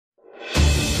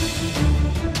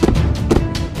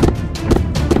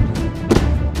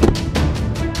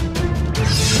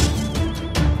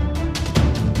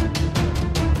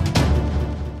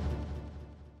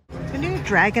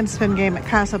dragon spin game at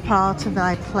Cosmopolitan that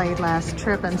I played last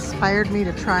trip inspired me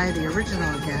to try the original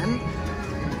again.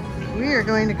 We are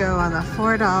going to go on the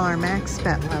 $4 max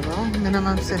bet level,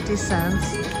 minimum 50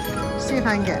 cents. See if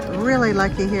I can get really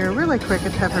lucky here, really quick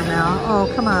at Peppermill. Oh,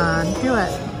 come on, do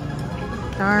it.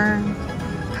 Darn.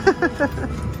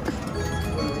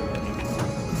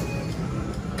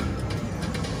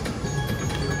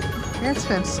 It's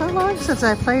been so long since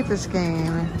I played this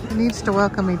game. It needs to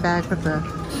welcome me back with a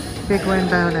big win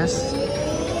bonus.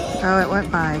 Oh, it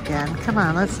went by again. Come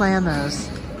on, let's land those.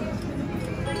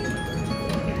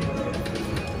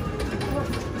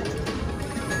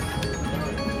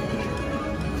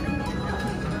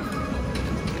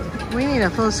 We need a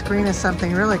full screen of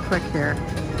something really quick here.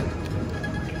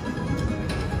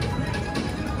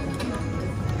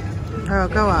 Oh,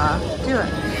 go off. Do it.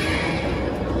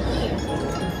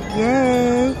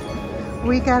 Yay!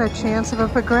 We got a chance of a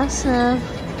progressive.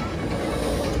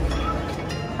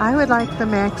 I would like the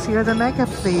maxi or the mega,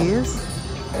 please.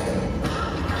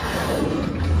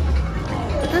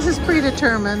 This is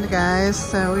predetermined, guys,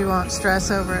 so we won't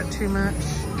stress over it too much.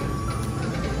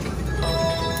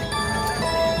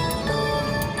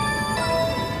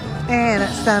 And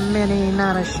it's the mini,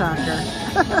 not a shocker.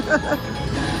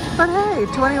 But hey,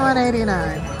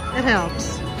 $21.89. It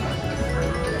helps.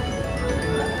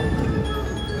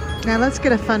 Now let's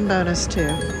get a fun bonus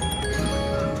too.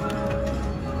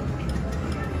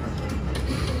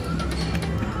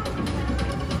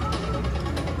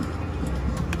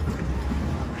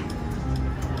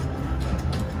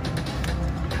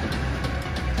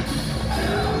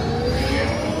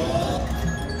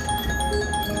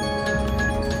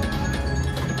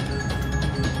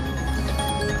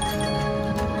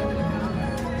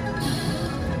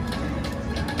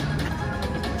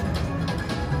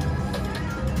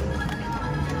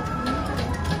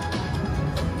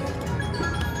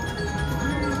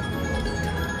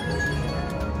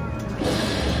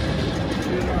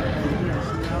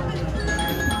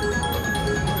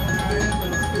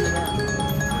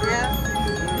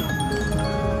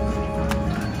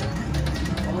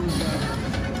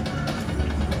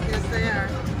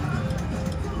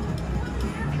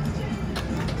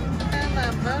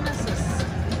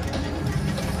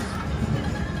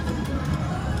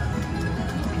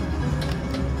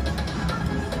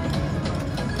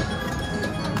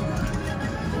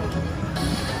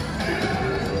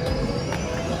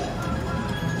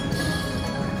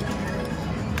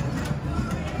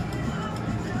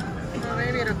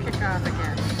 Off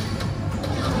again.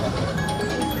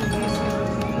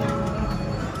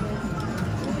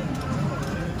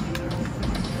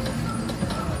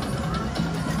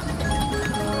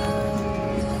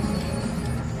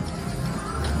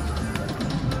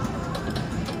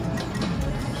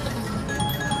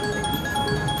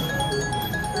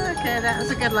 Okay, that was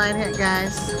a good line hit,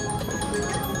 guys.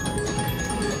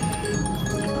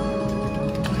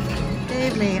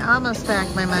 Gave me almost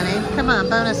back my money. Come on,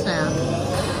 bonus now.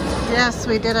 Yes,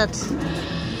 we did it.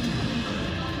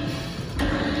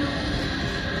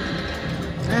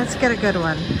 Let's get a good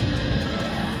one.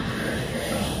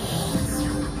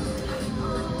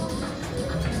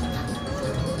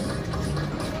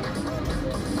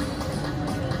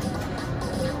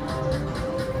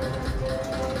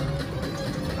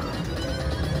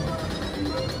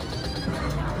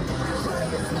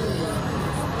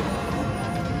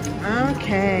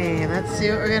 Okay, let's see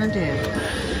what we're gonna do.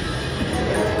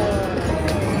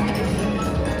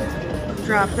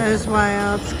 Drop those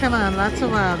wilds. Come on, lots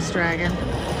of wilds, Dragon.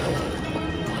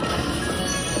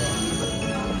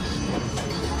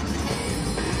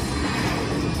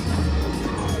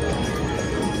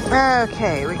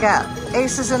 Okay, we got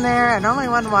aces in there and only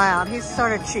one wild. He's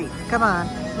sort of cheap. Come on,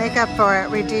 make up for it.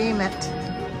 Redeem it.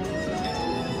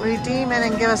 Redeem it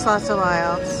and give us lots of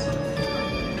wilds.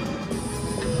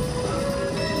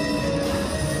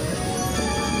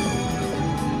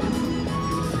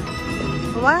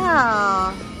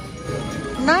 Wow,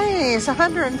 nice,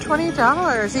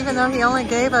 $120, even though he only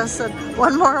gave us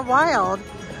one more wild.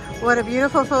 What a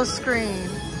beautiful full screen.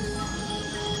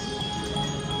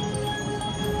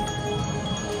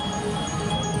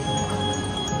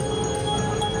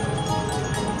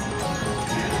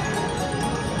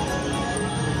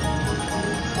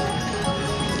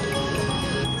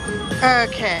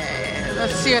 Okay,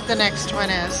 let's see what the next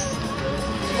one is.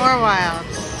 More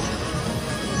wilds.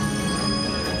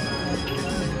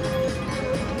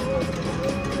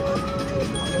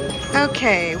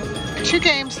 Okay, 2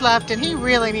 games left, and he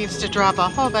really needs to drop a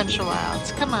whole bunch of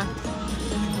wilds. Come on.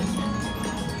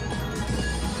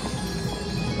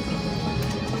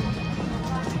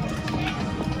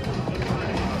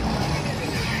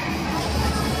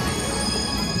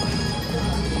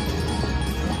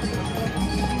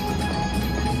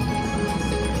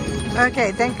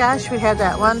 Okay, thank gosh we had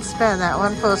that one spin, that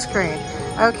one full screen.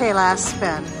 Okay, last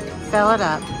spin. Fill it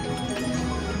up.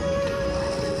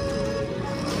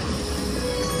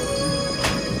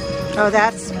 Oh,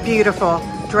 that's beautiful.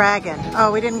 Dragon.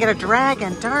 Oh, we didn't get a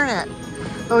dragon, darn it.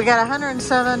 But we got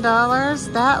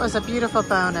 $107. That was a beautiful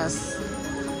bonus.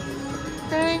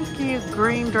 Thank you,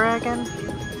 green dragon.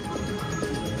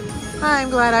 I'm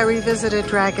glad I revisited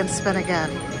Dragon Spin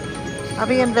again. I'll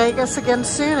be in Vegas again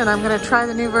soon, and I'm going to try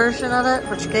the new version of it,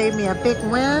 which gave me a big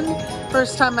win.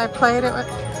 First time I played it,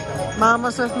 Mom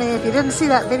was with me. If you didn't see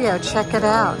that video, check it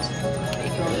out.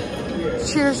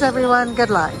 Cheers, everyone. Good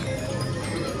luck.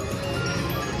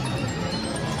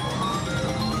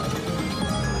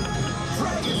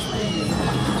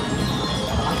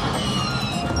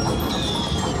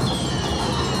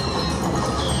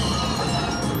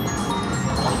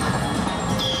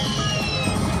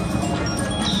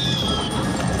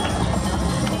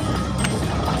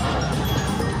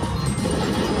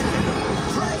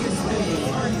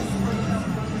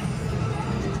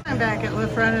 Back at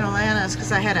Reno in Atlantis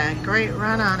because I had a great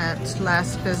run on it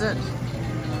last visit.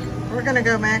 We're gonna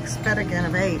go max bet again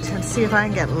of 8 and see if I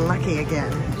can get lucky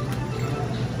again.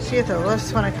 See if the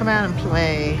wolves want to come out and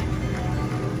play.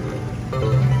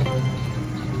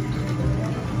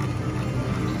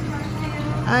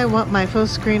 I want my full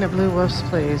screen of blue wolves,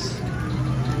 please.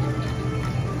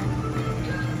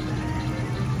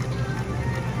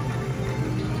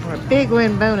 Or a big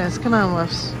win bonus. Come on,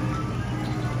 wolves.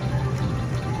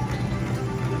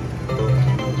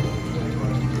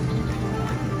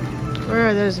 Where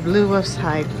are those blue wolves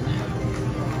hiding?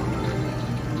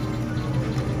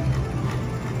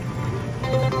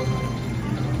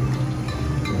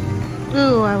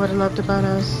 Ooh, I would have loved a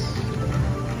bonus.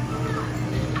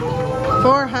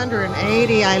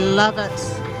 480, I love it.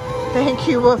 Thank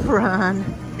you, Wolf Run.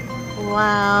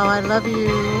 Wow, I love you.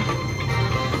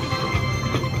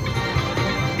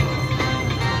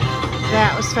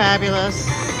 That was fabulous.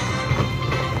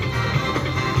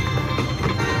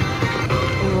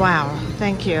 Wow,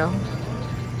 thank you.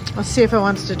 Let's see if it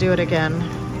wants to do it again.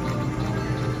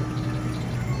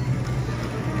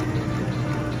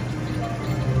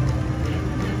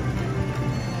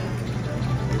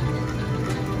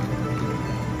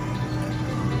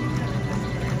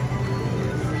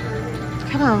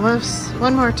 Come on, wolves.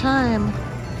 One more time.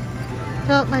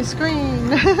 Fill up my screen.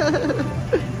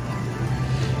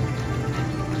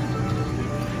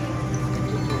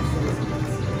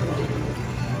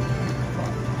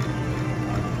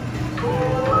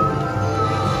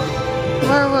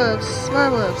 More wolves, more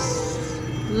wolves.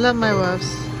 Love my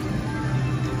wolves.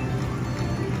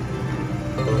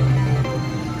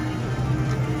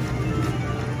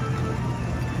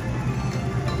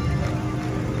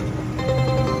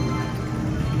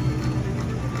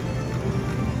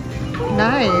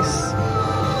 Nice.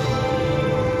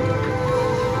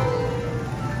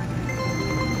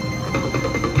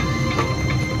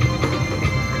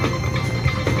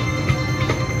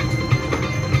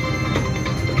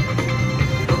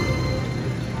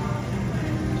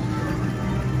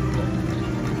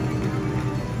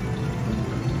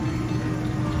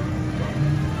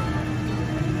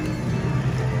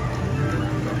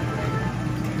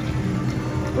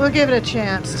 We'll give it a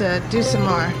chance to do some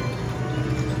more,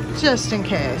 just in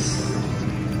case.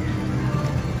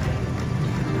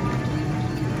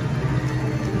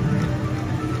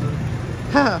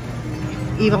 Huh.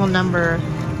 Evil number.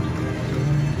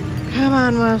 Come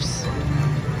on, wolves.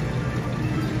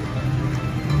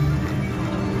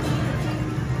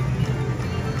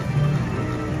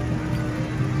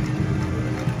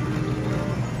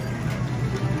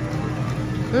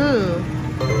 Ooh.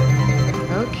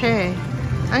 Okay.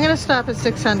 I'm gonna stop at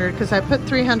 600 because I put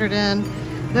 300 in.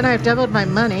 Then I've doubled my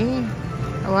money.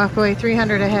 I walk away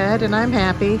 300 ahead and I'm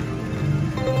happy.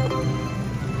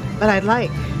 But I'd like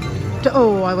to,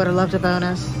 oh, I would have loved a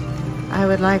bonus. I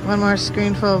would like one more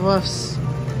screen full of wolves.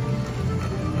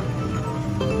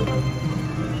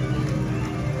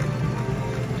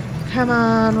 Come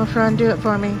on, Wolf Run, do it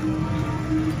for me.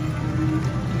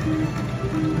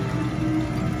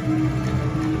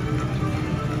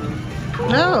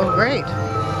 Oh, great.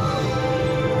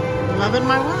 Loving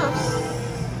my wolves.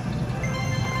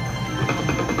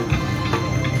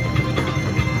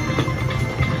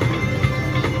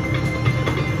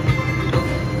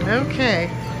 Okay.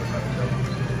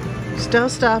 Still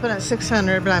stopping at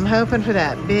 600, but I'm hoping for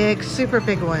that big, super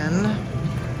big win.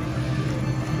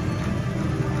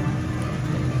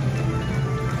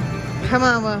 Come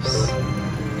on, wolves.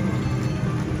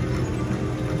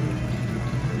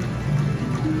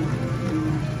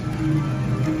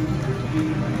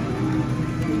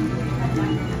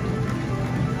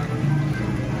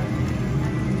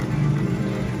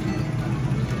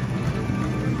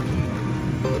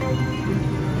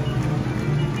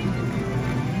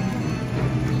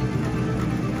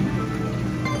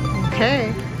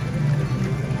 Okay.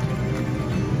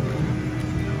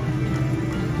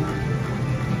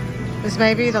 This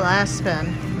may be the last spin.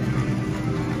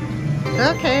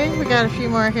 Okay, we got a few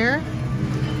more here.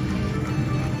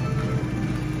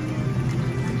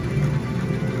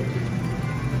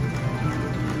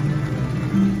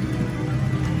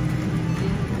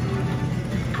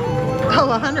 Oh,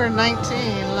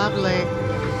 119, lovely.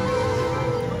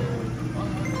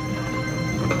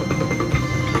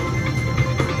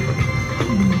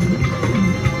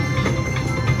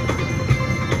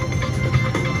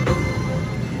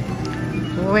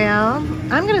 Well,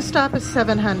 I'm going to stop at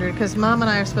 700 because Mom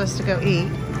and I are supposed to go eat.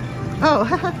 Oh,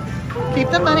 keep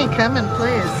the money coming,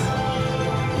 please.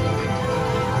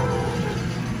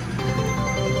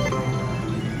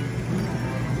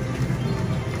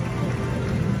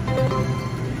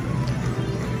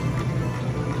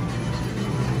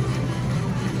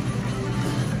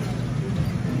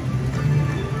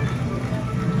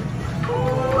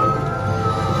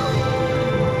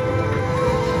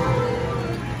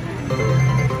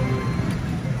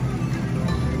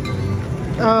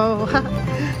 Oh,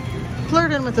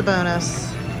 flirting with the bonus.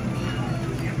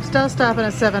 Still stopping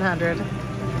at 700.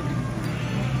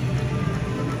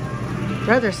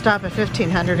 Rather stop at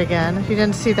 1500 again. If you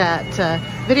didn't see that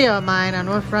video of mine on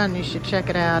Wolf Run, you should check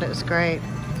it out. It was great.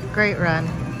 Great run.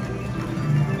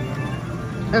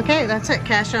 Okay, that's it.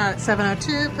 Cash out at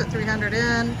 702. Put 300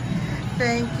 in.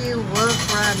 Thank you,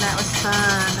 Wolf Run. That was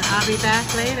fun. I'll be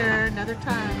back later, another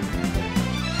time.